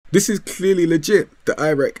This is clearly legit. The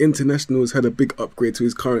Iraq international has had a big upgrade to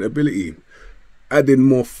his current ability, adding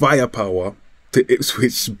more firepower to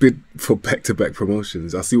Ipswich bid for back-to-back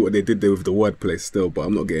promotions. I see what they did there with the wordplay still, but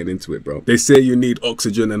I'm not getting into it, bro. They say you need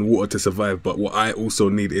oxygen and water to survive, but what I also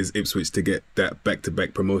need is Ipswich to get that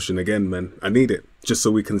back-to-back promotion again, man. I need it, just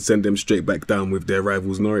so we can send them straight back down with their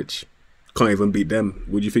rivals Norwich. Can't even beat them.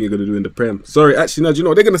 What do you think you're going to do in the Prem? Sorry, actually, no, do you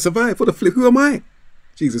know what? They're going to survive. What the flip? Who am I?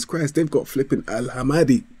 Jesus Christ, they've got flipping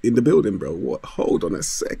Al-Hamadi in the building, bro. What? Hold on a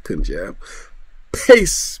second, yeah.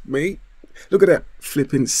 Pace, mate. Look at that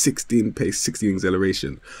flipping 16 pace, 16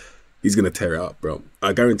 acceleration. He's going to tear it up, bro.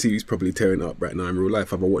 I guarantee he's probably tearing it up right now in real life.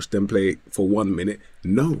 Have I watched them play for 1 minute?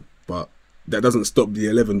 No, but that doesn't stop the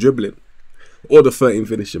 11 dribbling or the 13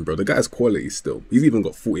 finishing, bro. The guy's quality still. He's even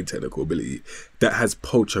got 14 technical ability. That has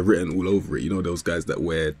poacher written all over it. You know those guys that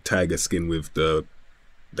wear tiger skin with the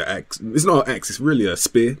axe? It's not an axe, it's really a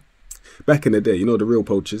spear. Back in the day, you know the real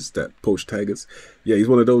poachers that poach tigers? Yeah, he's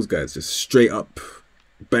one of those guys, just straight up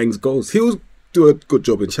bangs goals. He'll do a good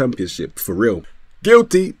job in Championship, for real.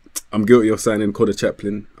 Guilty. I'm guilty of signing Connor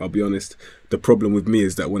Chaplin, I'll be honest. The problem with me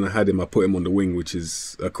is that when I had him, I put him on the wing, which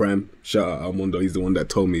is a crime. Shout out Armando, he's the one that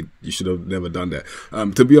told me you should have never done that.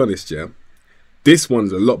 To be honest, yeah, this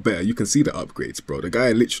one's a lot better. You can see the upgrades, bro. The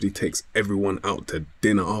guy literally takes everyone out to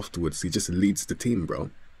dinner afterwards. He just leads the team,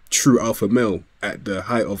 bro. True alpha male at the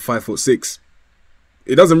height of 5'6".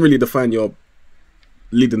 It doesn't really define your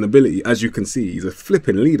leading ability. As you can see, he's a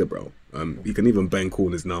flipping leader, bro. He can even bang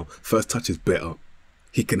corners now. First touch is better.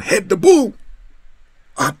 He can head the ball.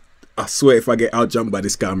 I swear if I get out jumped by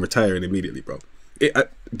this guy, I'm retiring immediately, bro.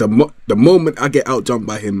 The moment I get out jumped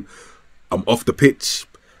by him, I'm off the pitch,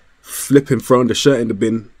 flipping, throwing the shirt in the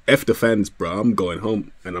bin. F the fans, bro. I'm going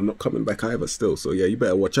home and I'm not coming back either still. So yeah, you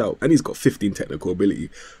better watch out. And he's got 15 technical ability.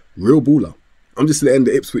 Real baller. I'm just letting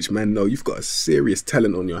the Ipswich man know you've got a serious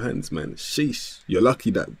talent on your hands, man. Sheesh. You're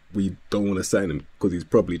lucky that we don't want to sign him because he's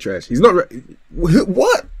probably trash. He's not...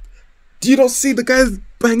 What? Do you not see the guys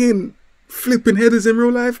banging, flipping headers in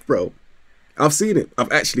real life, bro? I've seen it.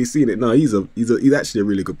 I've actually seen it. No, he's actually a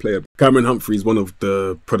really good player. Cameron Humphrey's one of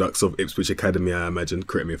the products of Ipswich Academy, I imagine.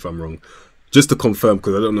 Correct me if I'm wrong. Just to confirm,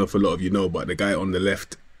 because I don't know if a lot of you know, but the guy on the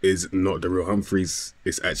left is not the real Humphreys.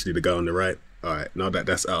 It's actually the guy on the right. All right, now that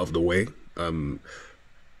that's out of the way,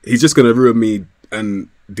 he's just going to ruin me and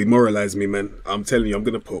demoralize me, man. I'm telling you, I'm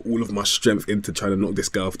going to put all of my strength into trying to knock this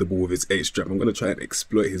guy off the ball with his 8 strap. I'm going to try and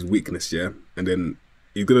exploit his weakness, yeah? And then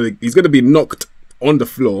he's going to be knocked on the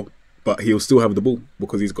floor, but he'll still have the ball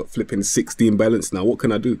because he's got flipping 16 balance now. What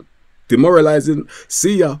can I do? Demoralizing.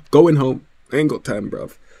 See ya. Going home. I ain't got time,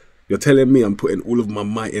 bruv. You're telling me I'm putting all of my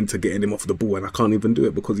might into getting him off the ball and I can't even do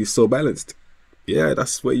it because he's so balanced. Yeah,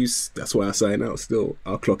 that's why I sign out still.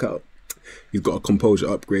 I'll clock out. He's got a composure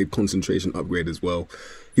upgrade, concentration upgrade as well.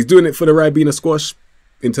 He's doing it for the Ribena squash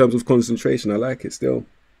in terms of concentration. I like it still.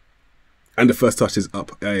 And the first touch is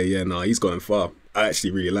up. Yeah, nah, he's going far. I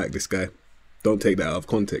actually really like this guy. Don't take that out of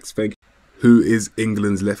context. Thank you. Who is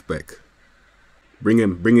England's left back? Bring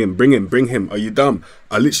him, bring him, bring him, bring him. Are you dumb?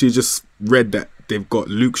 I literally just read that they've got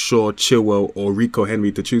Luke Shaw, Chilwell, or Rico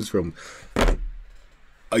Henry to choose from.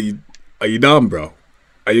 Are you dumb, bro?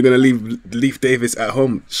 Are you gonna leave Leif Davis at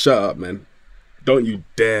home? Shut up, man. Don't you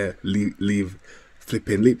dare leave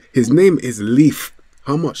flipping Leif. His name is Leif.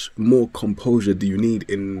 How much more composure do you need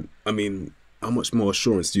how much more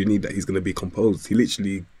assurance do you need that he's gonna be composed? He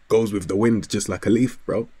literally goes with the wind just like a leaf,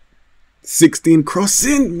 bro. 16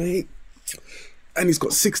 crossing, mate. And he's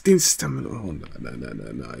got 16 stamina. Oh,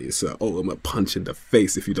 no. It's an ultimate punch in the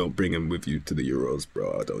face if you don't bring him with you to the Euros,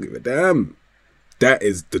 bro. I don't give a damn. That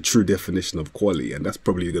is the true definition of quality, and that's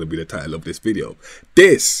probably going to be the title of this video.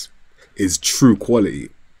 This is true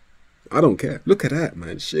quality. I don't care. Look at that,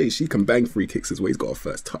 man. She can bang free kicks as well. He's got a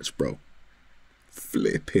first touch, bro.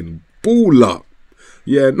 Flipping ball up.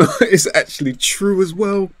 Yeah, no, it's actually true as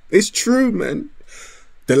well. It's true, man.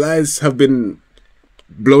 The lies have been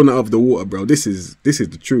blown out of the water, bro. This is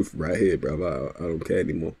the truth right here, bro. I don't care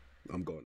anymore. I'm gone.